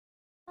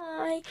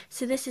Hi,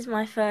 so this is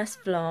my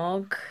first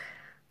vlog.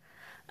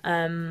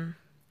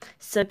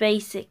 So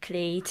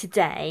basically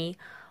today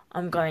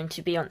I'm going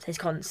to Beyonce's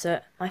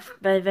concert. My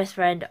best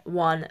friend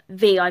won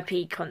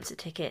VIP concert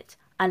ticket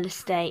and a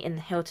stay in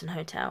the Hilton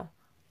Hotel.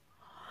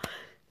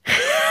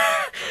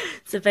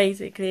 So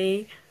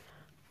basically,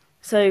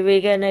 I'm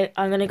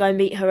gonna go and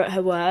meet her at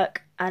her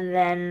work, and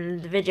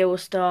then the video will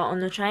start on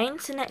the train.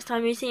 So next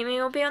time you see me,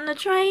 we'll be on the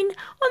train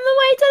on the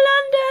way to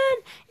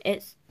London.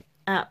 It's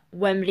at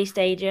Wembley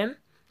Stadium.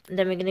 And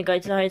then we're going to go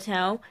to the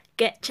hotel,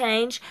 get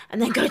changed,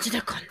 and then go to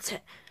the concert.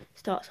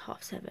 Starts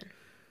 7:30.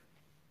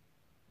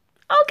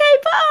 Okay,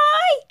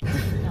 bye!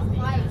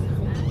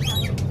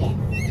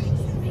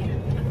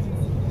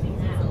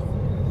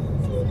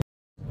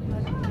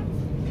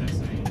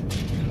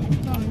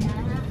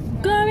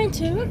 Going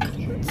to a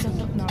concert.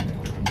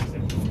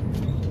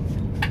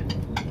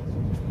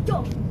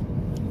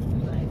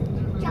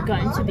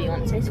 Going to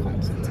Beyonce's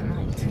concert tonight.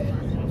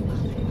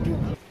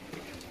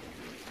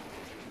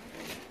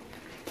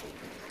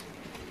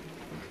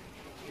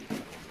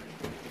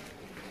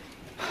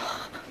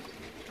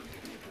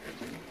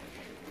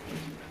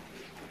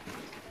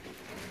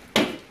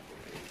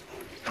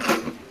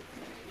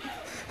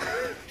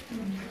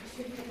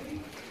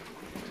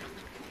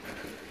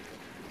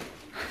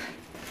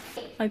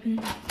 Open.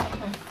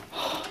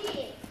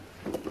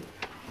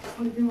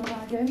 Open my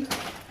bag in.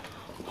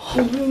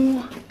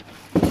 Oh,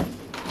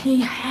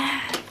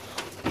 yeah.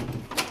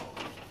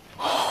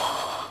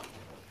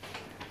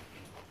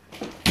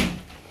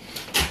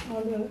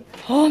 Oh, look.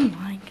 Oh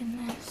my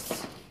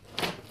goodness.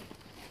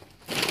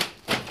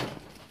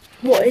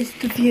 What is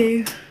the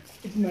view?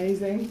 It's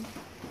amazing.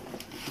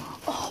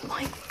 Oh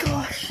my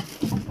gosh.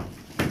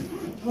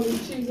 Hold your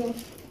shoes off.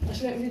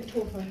 Actually, let me do the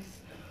tour first.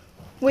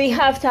 We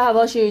have to have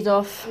our shoes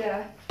off.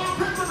 Yeah.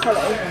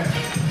 Hello.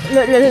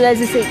 Look,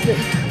 there's a secret.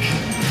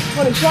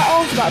 Holly, should I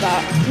ask about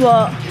that?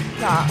 What?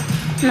 That.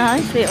 No,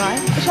 it's VIP.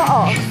 Should I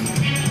ask?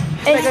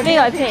 It's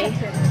VIP.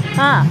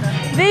 Ah,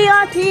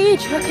 VIP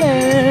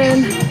check-in.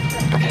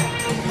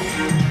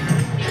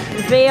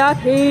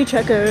 VIP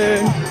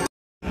check-in.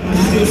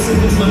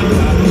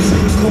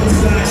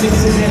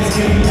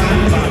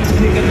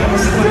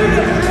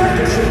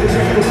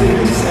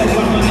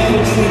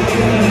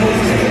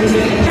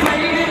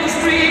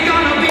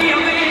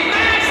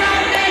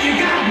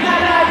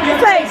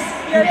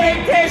 Your big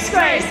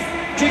disgrace.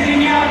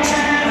 Drinking your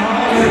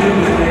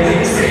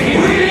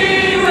we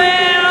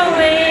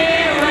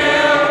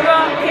will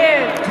rock you.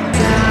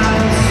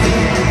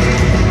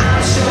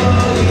 I'm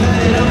sure you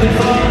heard it all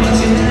before, but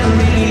you never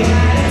really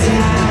had a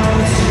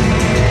doubt.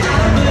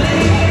 I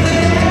believe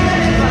that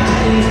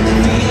everybody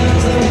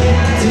feels the way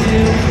I do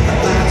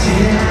about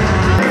you now.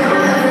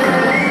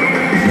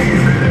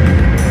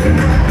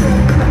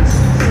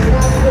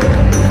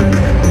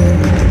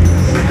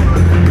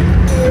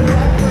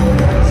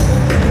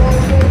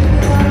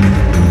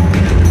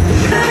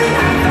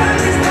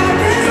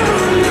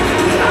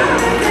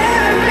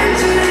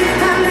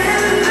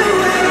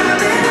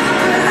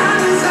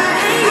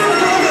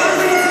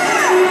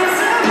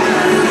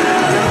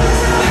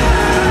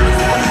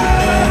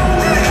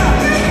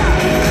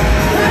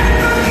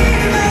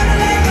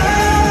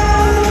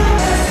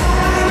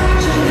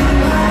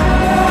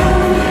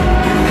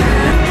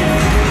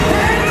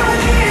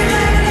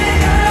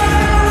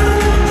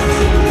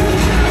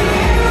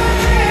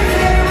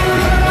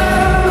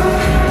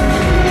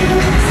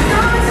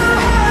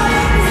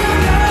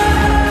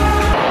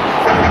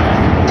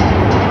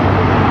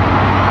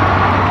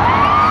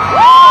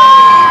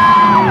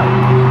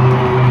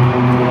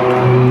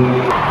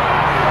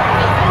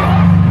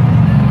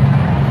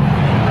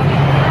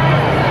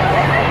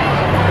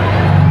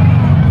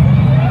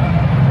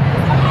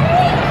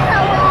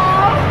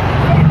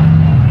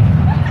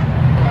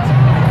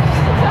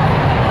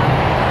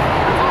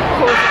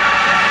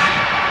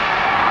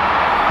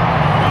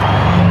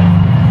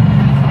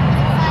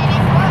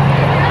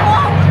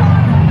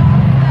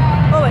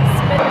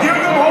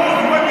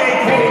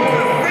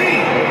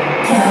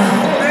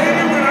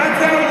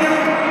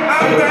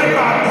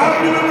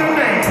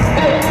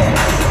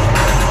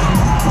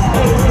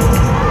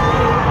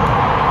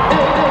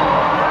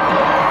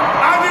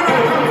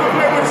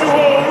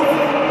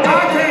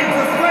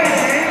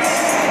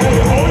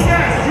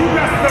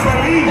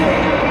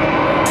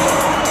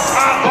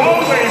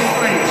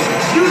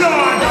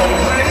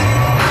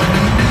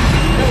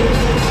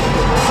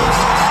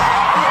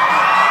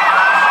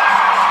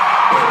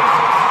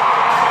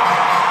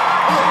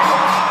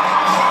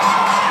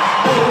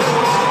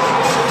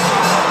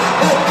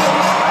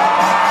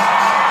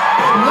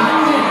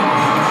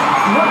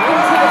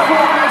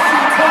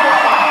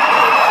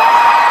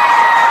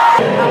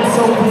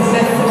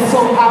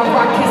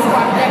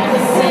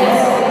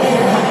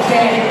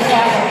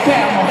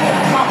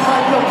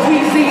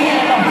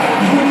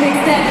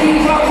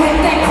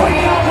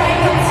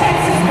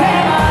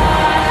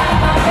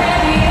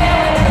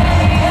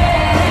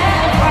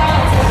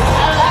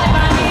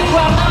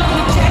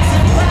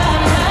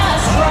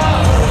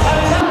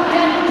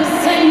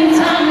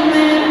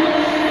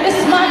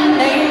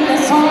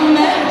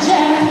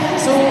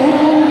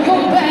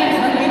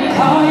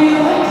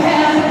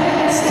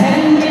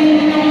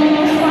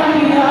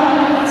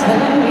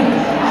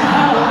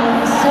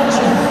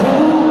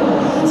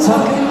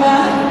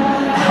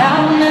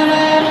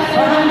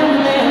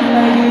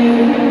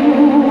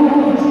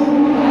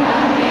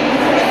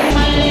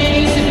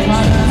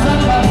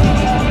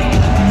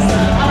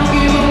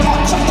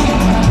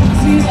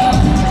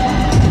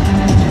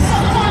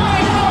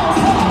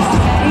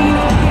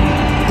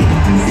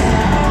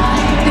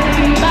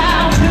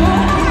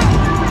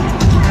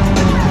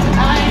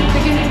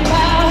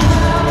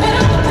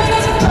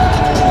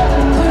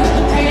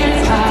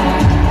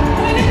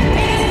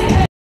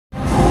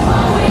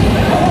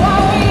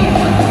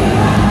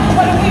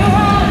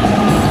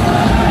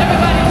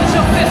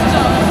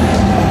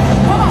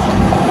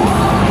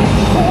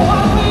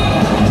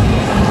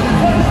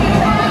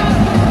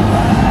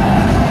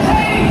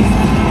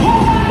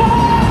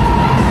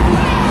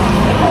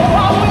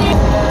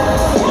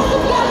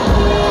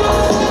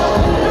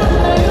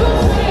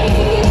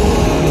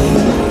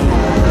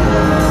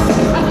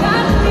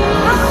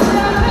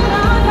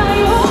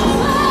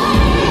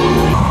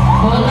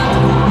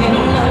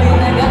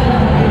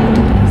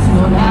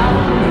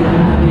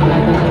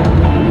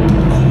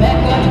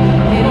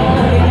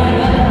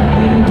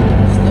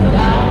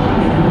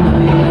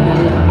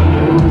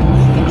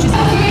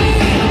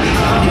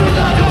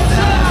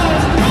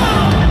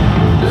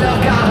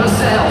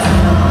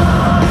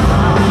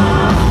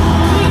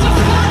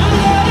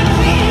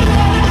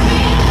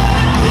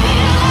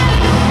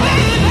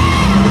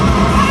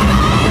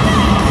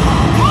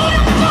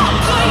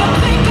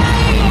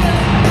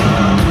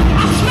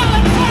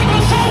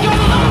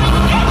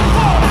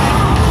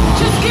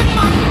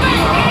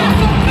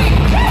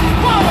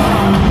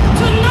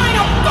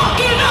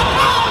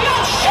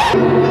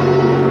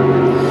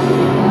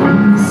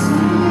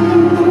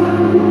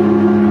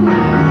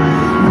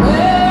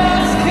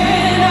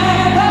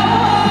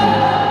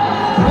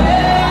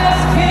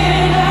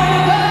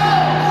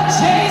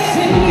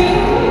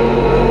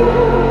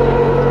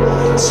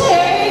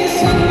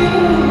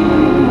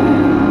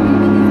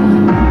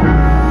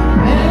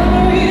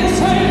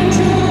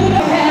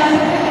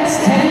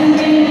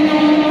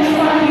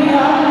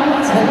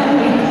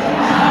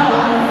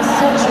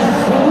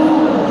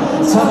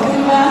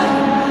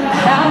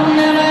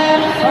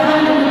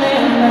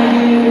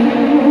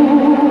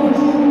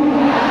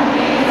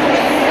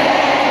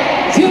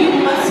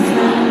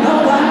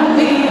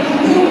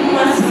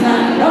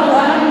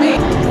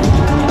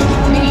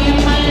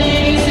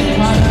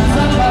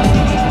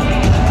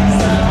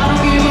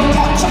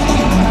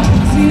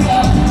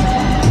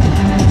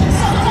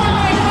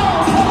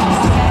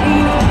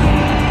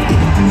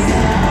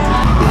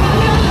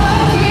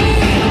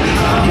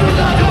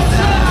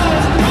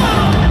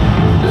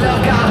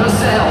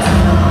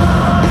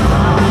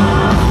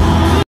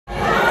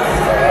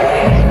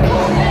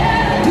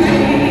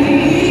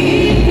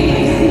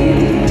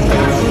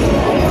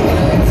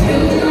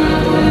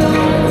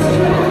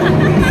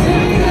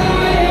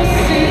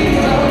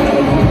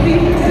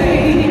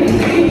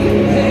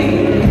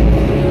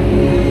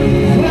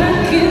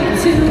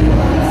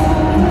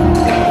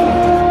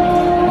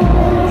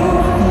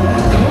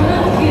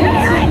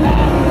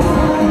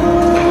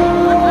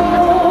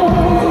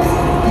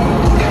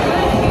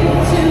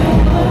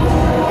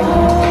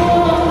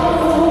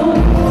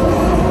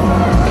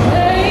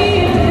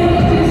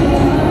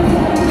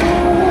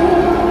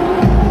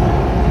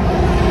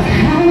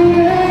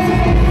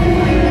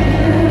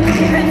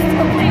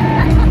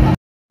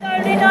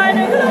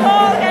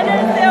 o'clock and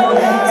it's still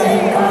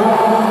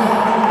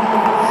light.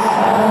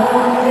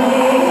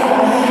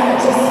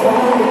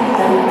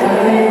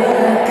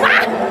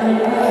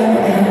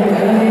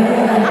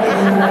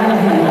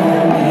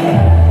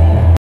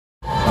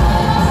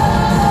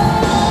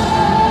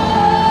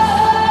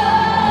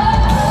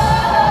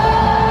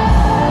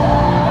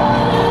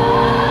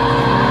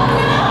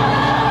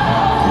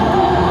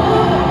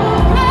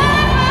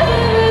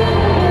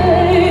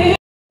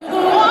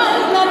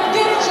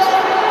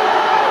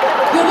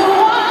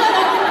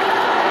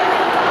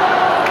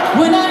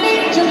 When I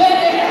need you,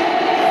 baby,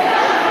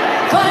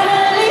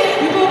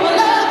 finally you put my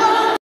love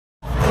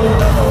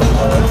on.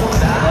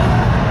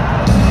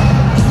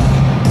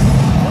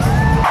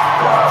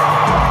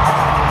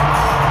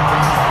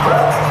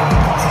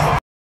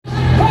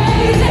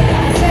 Crazy,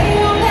 say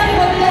you'll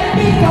never let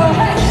me go.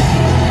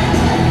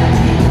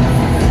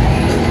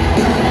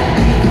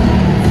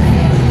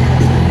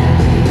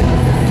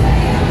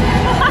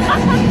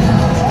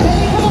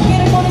 Baby, come on,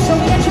 get it on, show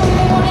me that you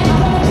really want it. I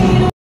wanna be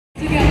the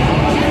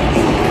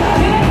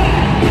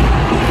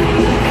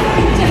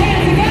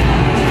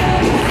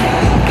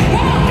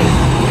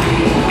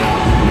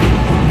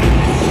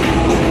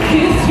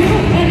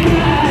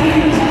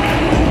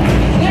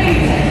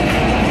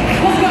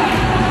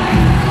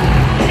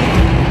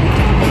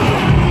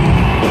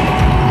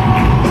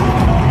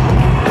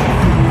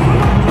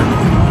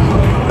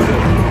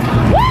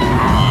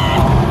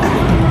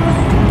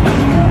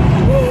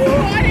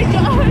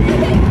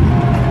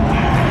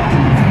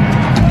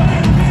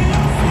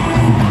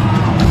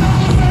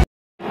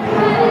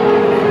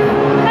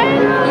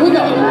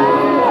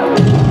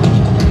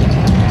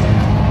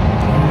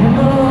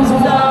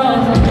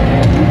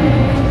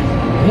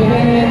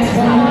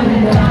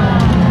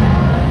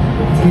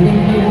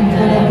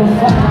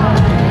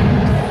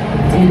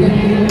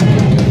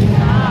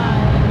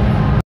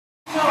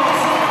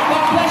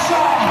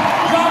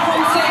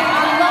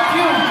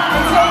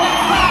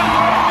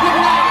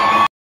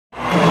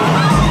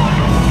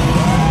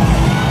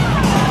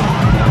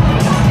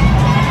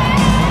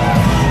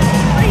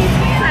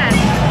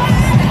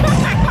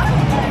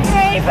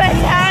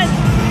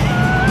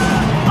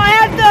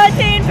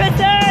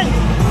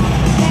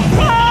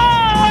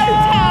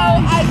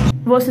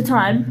What's the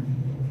time?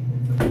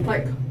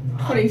 like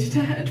 20 to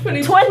 10,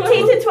 20 to 20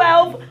 12. to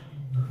 12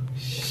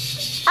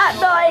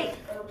 at night,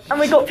 and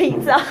we got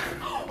pizza.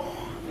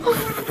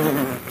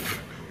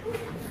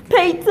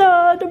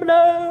 Pizza,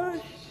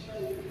 Domino's.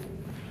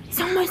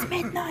 It's almost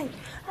midnight,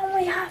 and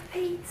we have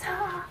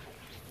pizza.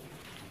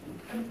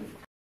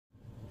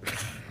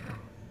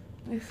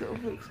 This sort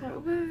of looks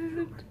so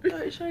weird.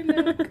 Don't show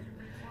leg.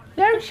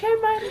 Don't show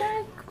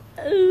my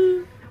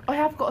leg. I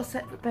have got a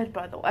separate bed,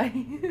 by the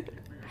way.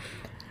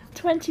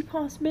 20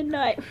 past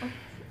midnight.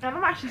 And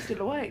I'm actually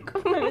still awake.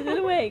 I'm still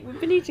awake. We've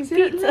been eating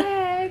Sit pizza.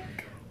 leg.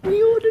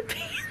 We ordered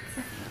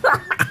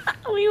pizza.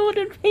 We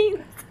ordered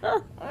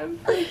pizza. I'm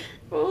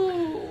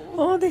full.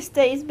 Oh, this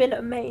day's been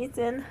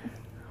amazing.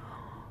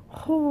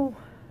 Oh,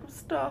 I'm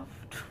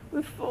stuffed.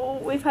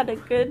 we've had a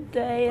good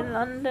day in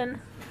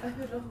London. I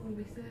feel like I'm gonna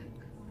be sick.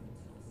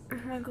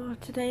 Oh my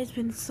god, today's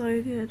been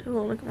so good.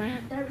 Oh, look at my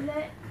hand. Don't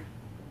look.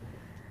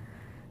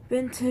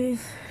 Been to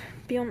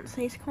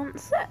Beyonce's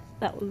concert.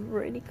 That was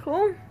really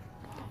cool.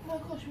 Oh my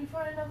gosh, should we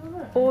find another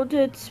room?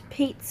 Ordered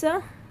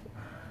pizza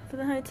for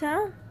the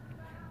hotel.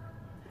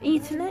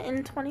 Eaten it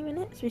in 20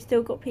 minutes. We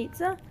still got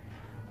pizza.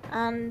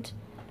 And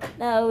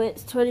now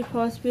it's 20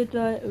 past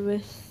midnight and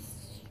we're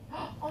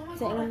Oh my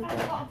sitting god, on the I bed.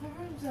 found out for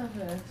room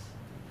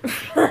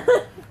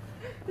service.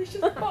 It's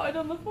just spotted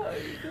on the phone.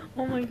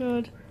 Oh my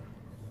god.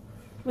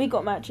 We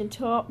got matching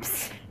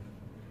tops.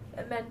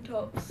 And men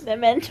tops. They're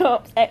men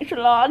tops,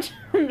 extra large.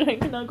 I'm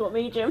joking, I got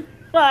medium.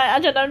 I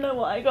don't know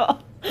what I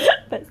got.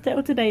 But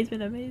still, today's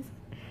been amazing.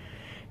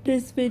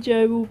 This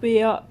video will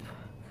be up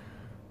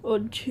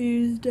on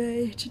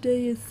Tuesday.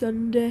 Today is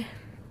Sunday.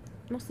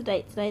 What's the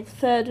date today? The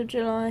 3rd of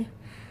July.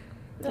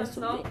 No, This it's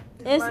will not. be-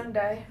 It's Is-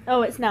 Monday.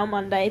 Oh, it's now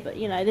Monday, but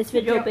you know, this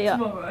video will be up.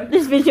 tomorrow.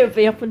 This video will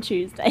be up on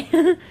Tuesday.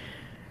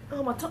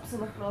 Oh, my top's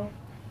on the floor.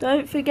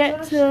 Don't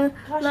forget to Can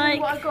I show you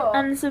like what I got?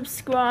 and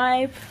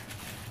subscribe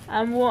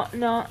and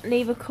whatnot.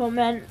 Leave a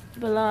comment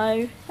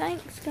below.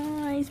 Thanks,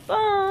 guys.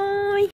 Bye.